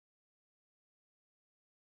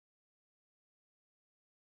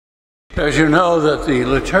As you know, that the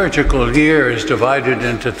liturgical year is divided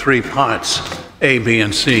into three parts, A, B,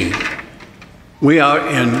 and C. We are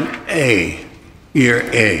in A, year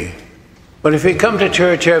A. But if you come to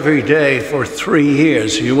church every day for 3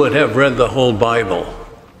 years, you would have read the whole Bible.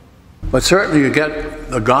 But certainly you get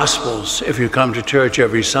the Gospels if you come to church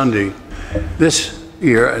every Sunday. This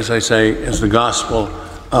year, as I say, is the Gospel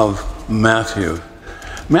of Matthew.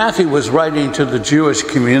 Matthew was writing to the Jewish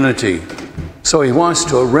community, so he wants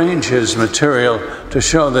to arrange his material to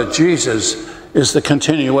show that Jesus is the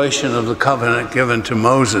continuation of the covenant given to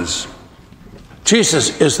Moses.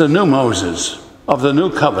 Jesus is the new Moses of the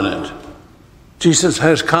new covenant. Jesus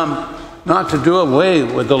has come not to do away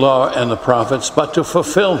with the law and the prophets, but to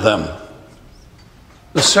fulfill them.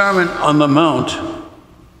 The Sermon on the Mount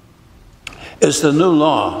is the new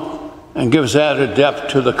law and gives added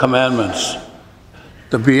depth to the commandments.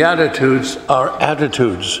 The Beatitudes are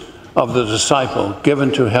attitudes of the disciple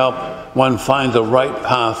given to help one find the right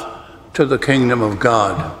path to the kingdom of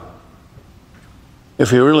God.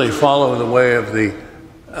 If you really follow the way of the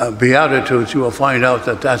Beatitudes, you will find out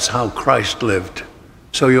that that's how Christ lived.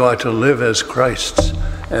 So you are to live as Christs,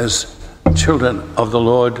 as children of the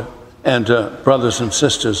Lord and brothers and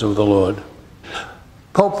sisters of the Lord.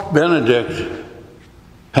 Pope Benedict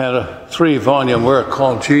had a 3-volume work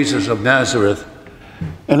called Jesus of Nazareth.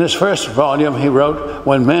 In his first volume, he wrote,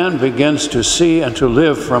 "When man begins to see and to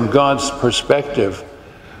live from God's perspective,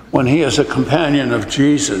 when he is a companion of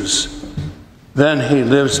Jesus, then he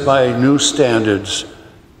lives by new standards,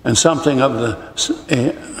 and something of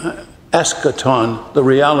the eschaton, the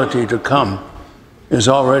reality to come, is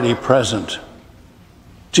already present.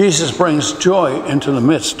 Jesus brings joy into the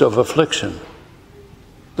midst of affliction."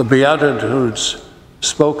 The Beatitudes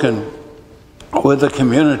spoken with the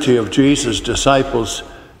community of Jesus' disciples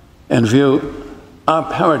in view are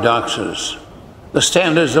paradoxes. The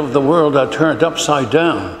standards of the world are turned upside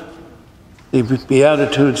down. The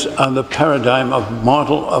Beatitudes are the paradigm of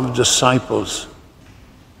model of disciples.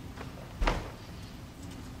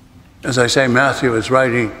 As I say, Matthew is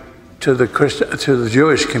writing to the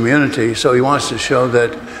Jewish community, so he wants to show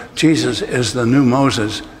that Jesus is the new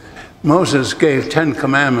Moses. Moses gave 10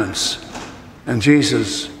 commandments, and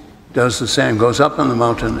Jesus does the same, goes up on the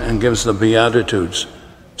mountain and gives the Beatitudes.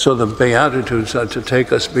 So the Beatitudes are to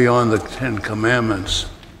take us beyond the 10 commandments.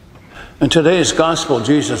 In today's gospel,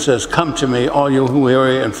 Jesus says, "Come to me, all you who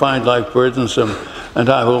weary and find life burdensome, and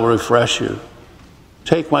I will refresh you.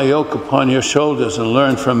 Take my yoke upon your shoulders and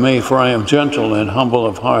learn from me, for I am gentle and humble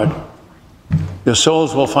of heart. Your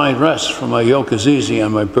souls will find rest, for my yoke is easy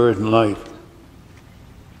and my burden light."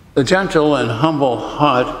 The gentle and humble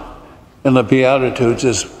heart in the Beatitudes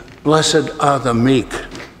is, "Blessed are the meek."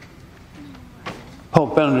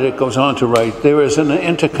 Pope Benedict goes on to write, "There is an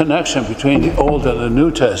interconnection between the Old and the New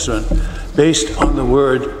Testament based on the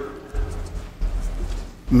word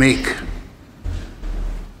meek."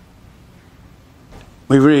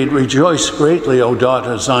 We read, "Rejoice greatly, O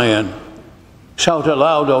daughter Zion. Shout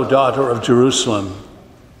aloud, O daughter of Jerusalem.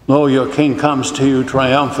 Lo, your king comes to you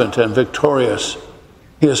triumphant and victorious.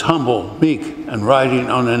 He is humble, meek, and riding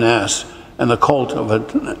on an ass, and the colt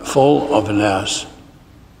full of an ass.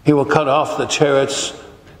 He will cut off the chariots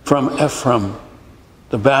from Ephraim.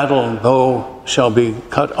 The battle bow shall be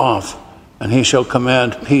cut off, and he shall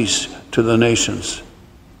command peace to the nations.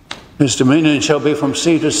 His dominion shall be from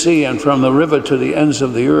sea to sea and from the river to the ends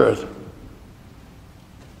of the earth."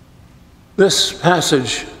 This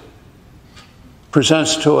passage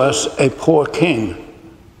presents to us a poor king,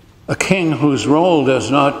 a king whose role does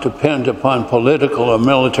not depend upon political or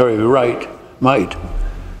military might.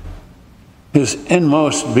 His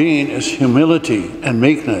inmost being is humility and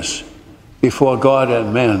meekness before God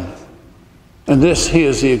and men. In this, he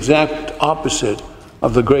is the exact opposite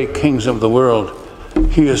of the great kings of the world.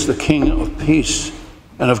 He is the king of peace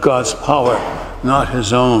and of God's power, not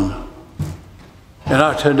his own. In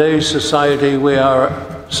our today's society, we are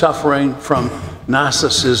suffering from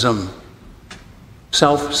narcissism,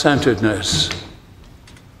 self-centeredness.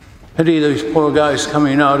 Pity these poor guys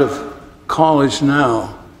coming out of college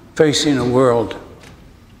now, facing a world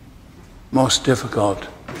most difficult.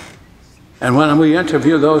 And when we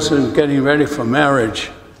interview those who are getting ready for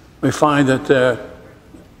marriage, we find that they're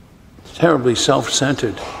terribly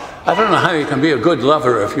self-centered. I don't know how you can be a good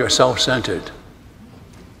lover if you're self-centered.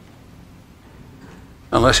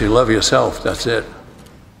 Unless you love yourself, that's it.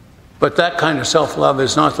 But that kind of self-love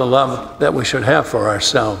is not the love that we should have for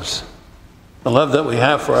ourselves. The love that we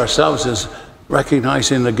have for ourselves is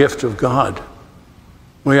recognizing the gift of God.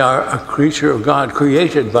 We are a creature of God,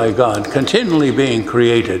 created by God, continually being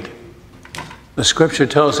created. The scripture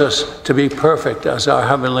tells us to be perfect as our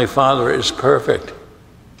Heavenly Father is perfect.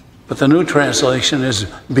 But the New Translation is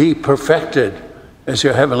be perfected as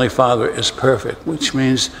your Heavenly Father is perfect, which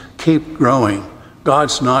means keep growing.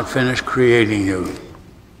 God's not finished creating you.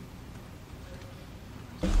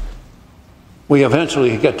 We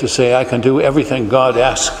eventually get to say, I can do everything God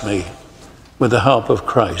asks me with the help of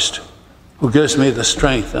Christ, who gives me the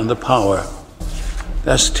strength and the power.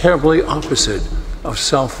 That's terribly opposite of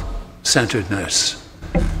self-centeredness.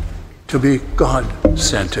 To be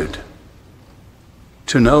God-centered.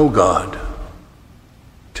 To know God.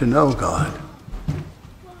 To know God.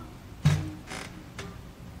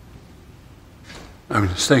 I'm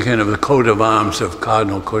just thinking of the coat of arms of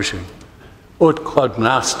Cardinal Cushing. Ut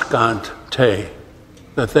cognoscant te,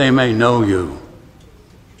 that they may know you.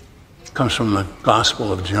 It comes from the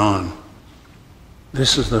Gospel of John.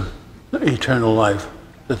 This is the eternal life,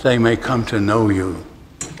 that they may come to know you.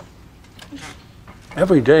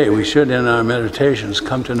 Every day we should, in our meditations,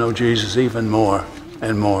 come to know Jesus even more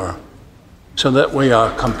and more, so that we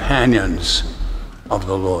are companions of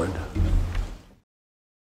the Lord.